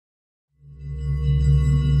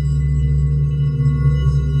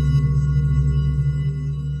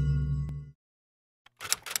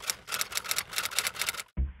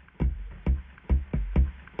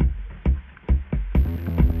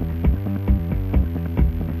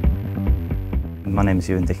My name is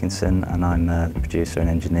Euan Dickinson and I'm a producer and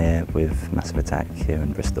engineer with Massive Attack here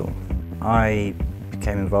in Bristol. I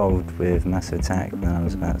became involved with Massive Attack when I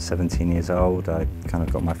was about 17 years old. I kind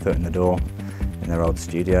of got my foot in the door in their old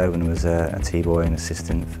studio and was a T-boy and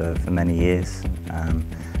assistant for many years. And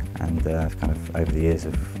kind of over the years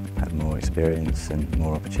have had more experience and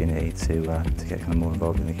more opportunity to get kind of more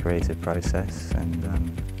involved in the creative process and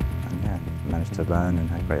yeah, managed to learn and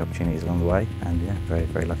had great opportunities along the way, and yeah, very,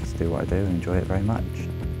 very lucky to do what I do and enjoy it very much.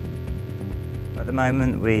 At the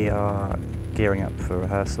moment we are gearing up for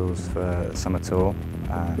rehearsals for a summer tour.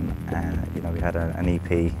 And you know, we had an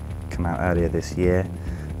EP come out earlier this year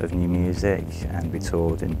of new music, and we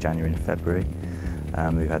toured in January and February.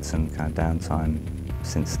 We've had some kind of downtime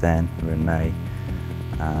since then. We're in May,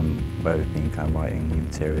 where we've been kind of writing new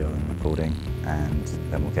material and recording, and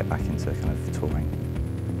then we'll get back into kind of touring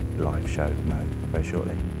live show mode very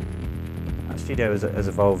shortly. Our studio has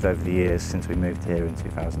evolved over the years since we moved here in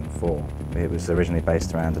 2004. It was originally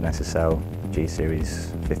based around an SSL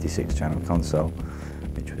G-Series 56-channel console,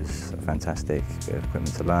 which was a fantastic bit of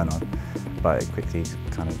equipment to learn on, but it quickly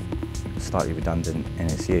kind of slightly redundant in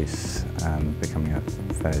its use, becoming a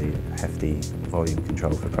fairly hefty volume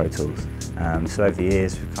control for Pro Tools. So over the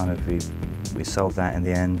years we sold that in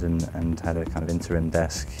the end and had a kind of interim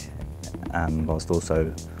desk, whilst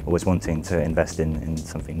also always wanting to invest in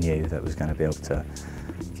something new that was going to be able to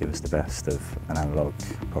give us the best of an analogue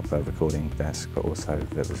proper recording desk, but also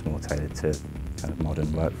that was more tailored to kind of modern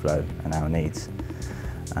workflow and our needs.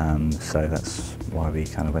 So that's why we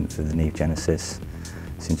kind of went for the Neve Genesys.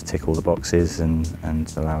 Seemed to tick all the boxes and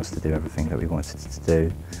allow us to do everything that we wanted to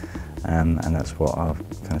do. And that's what our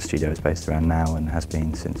kind of studio is based around now and has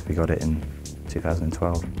been since we got it in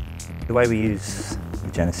 2012. The way we use the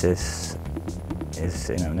Genesys is,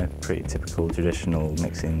 you know, in a pretty typical traditional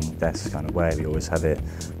mixing desk kind of way. We always have it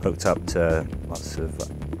hooked up to lots of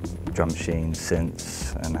drum machines,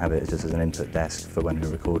 synths, and have it just as an input desk for when we're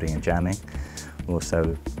recording and jamming.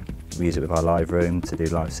 Also, we use it with our live room to do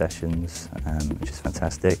live sessions, which is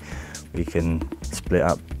fantastic. We can split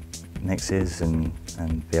up mixes and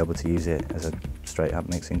be able to use it as a straight up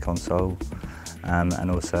mixing console.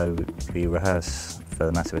 And also we rehearse for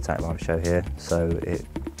the Massive Attack live show here, so it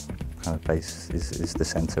kind of is the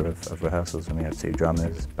centre of rehearsals, and we have two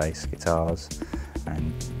drummers, bass, guitars,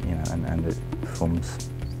 and you know, and it performs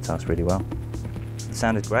the task really well. It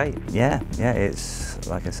sounded great, yeah. It's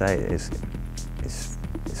like I say, it's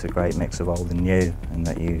a great mix of old and new, and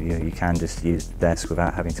that you can just use the desk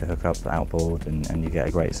without having to hook up the outboard, and you get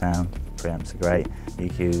a great sound. Preamps are great,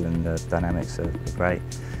 EQ and the dynamics are great.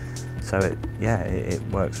 So it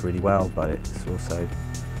works really well, but it's also,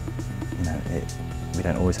 you know, we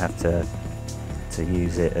don't always have to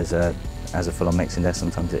use it as a full-on mixing desk.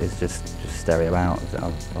 Sometimes it is just stereo out of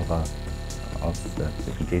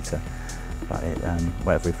the computer. But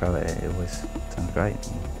whatever we throw at it, it always sounds great.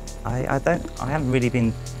 I haven't really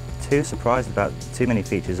been too surprised about too many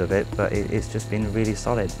features of it, but it's just been really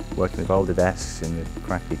solid. Working with older desks and with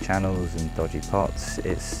crappy channels and dodgy pots,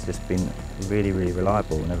 it's just been really, really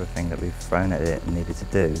reliable, and everything that we've thrown at it and needed to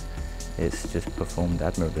do, it's just performed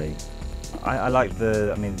admirably. I like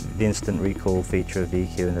the instant recall feature of the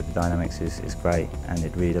EQ, and that the dynamics is great, and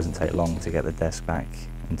it really doesn't take long to get the desk back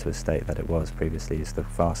into a state that it was previously. It's the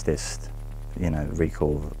fastest, you know,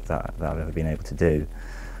 recall that I've ever been able to do,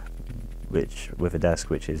 with a desk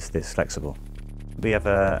which is this flexible. We have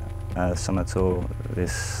a summer tour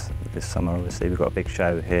this summer. Obviously, we've got a big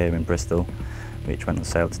show here in Bristol, which went on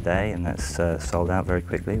sale today, and that's sold out very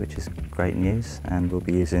quickly, which is great news. And we'll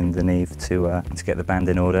be using the Neve to get the band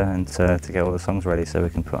in order and to get all the songs ready, so we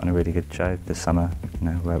can put on a really good show this summer, you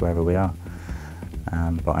know, wherever we are.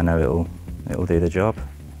 But I know it'll do the job.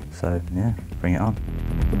 So yeah, bring it on.